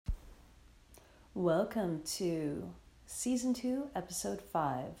Welcome to Season 2, Episode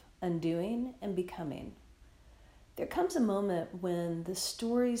 5, Undoing and Becoming. There comes a moment when the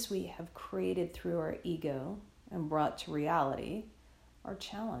stories we have created through our ego and brought to reality are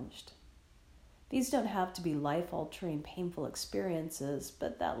challenged. These don't have to be life-altering, painful experiences,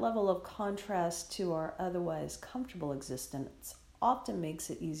 but that level of contrast to our otherwise comfortable existence often makes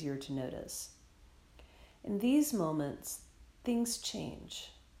it easier to notice. In these moments, things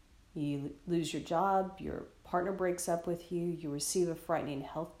change. You lose your job, your partner breaks up with you, you receive a frightening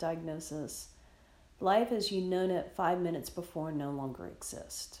health diagnosis. Life as you known it 5 minutes before no longer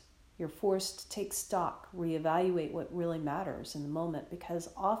exists. You're forced to take stock, reevaluate what really matters in the moment, because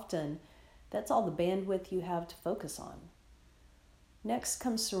often that's all the bandwidth you have to focus on. Next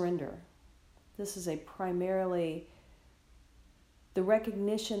comes surrender. This is primarily the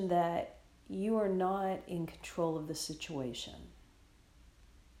recognition that you are not in control of the situation.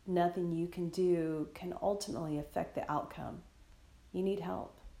 Nothing you can do can ultimately affect the outcome. You need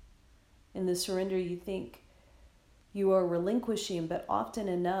help. In the surrender, you think you are relinquishing, but often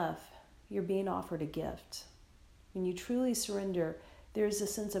enough, you're being offered a gift. When you truly surrender, there's a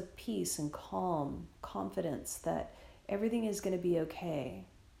sense of peace and calm, confidence that everything is going to be okay.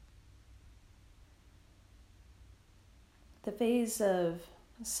 The phase of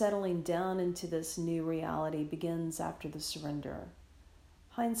settling down into this new reality begins after the surrender.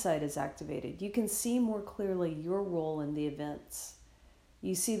 Hindsight is activated. You can see more clearly your role in the events.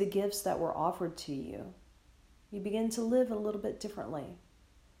 You see the gifts that were offered to you. You begin to live a little bit differently.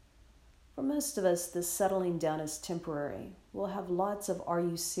 For most of us, this settling down is temporary. We'll have lots of "are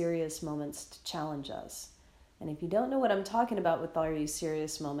you serious" moments to challenge us. And if you don't know what I'm talking about with "are you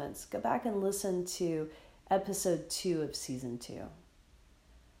serious" moments, go back and listen to episode 2 of season 2.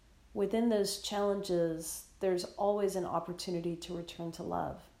 Within those challenges, there's always an opportunity to return to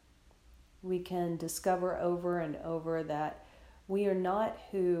love. We can discover over and over that we are not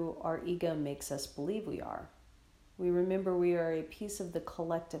who our ego makes us believe we are. We remember we are a piece of the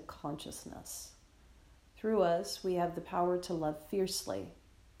collective consciousness. Through us, we have the power to love fiercely,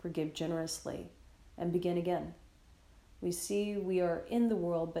 forgive generously, and begin again. We see we are in the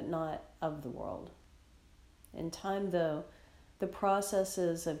world, but not of the world. In time, though, the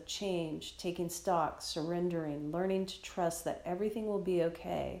processes of change, taking stock, surrendering, learning to trust that everything will be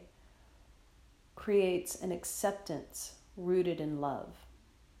okay, creates an acceptance rooted in love.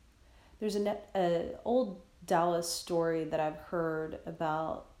 There's an old Taoist story that I've heard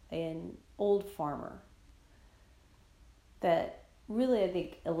about an old farmer that really, I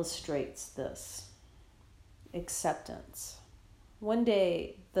think, illustrates this acceptance. One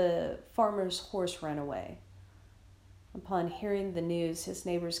day, the farmer's horse ran away. Upon hearing the news, his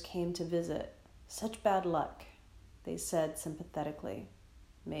neighbors came to visit. "Such bad luck," they said sympathetically.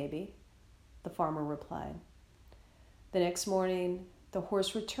 "Maybe," the farmer replied. The next morning, the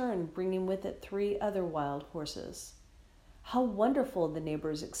horse returned, bringing with it 3 other wild horses. "How wonderful," the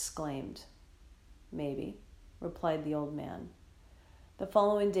neighbors exclaimed. "Maybe," replied the old man. The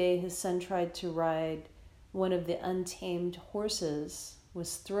following day, his son tried to ride one of the untamed horses,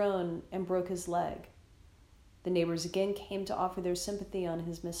 was thrown, and broke his leg. The neighbors again came to offer their sympathy on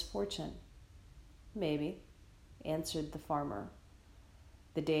his misfortune. "Maybe," answered the farmer.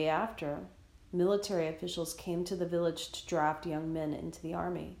 The day after, military officials came to the village to draft young men into the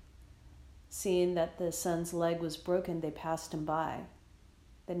army. Seeing that the son's leg was broken, they passed him by.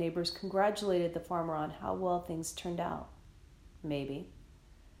 The neighbors congratulated the farmer on how well things turned out. "Maybe,"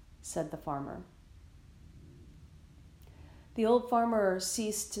 said the farmer. The old farmer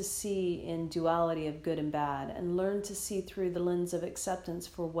ceased to see in duality of good and bad and learned to see through the lens of acceptance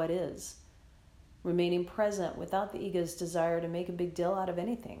for what is, remaining present without the ego's desire to make a big deal out of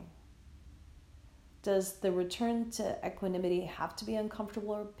anything. Does the return to equanimity have to be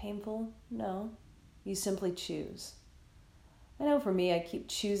uncomfortable or painful? No, you simply choose. I know for me, I keep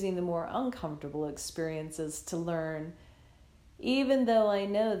choosing the more uncomfortable experiences to learn, even though I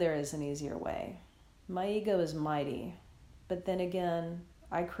know there is an easier way. My ego is mighty. But then again,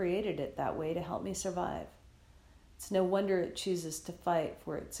 I created it that way to help me survive. It's no wonder it chooses to fight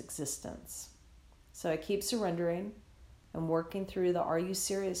for its existence. So I keep surrendering and working through the "are you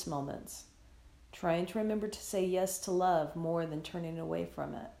serious" moments, trying to remember to say yes to love more than turning away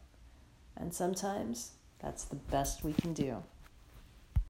from it. And sometimes that's the best we can do.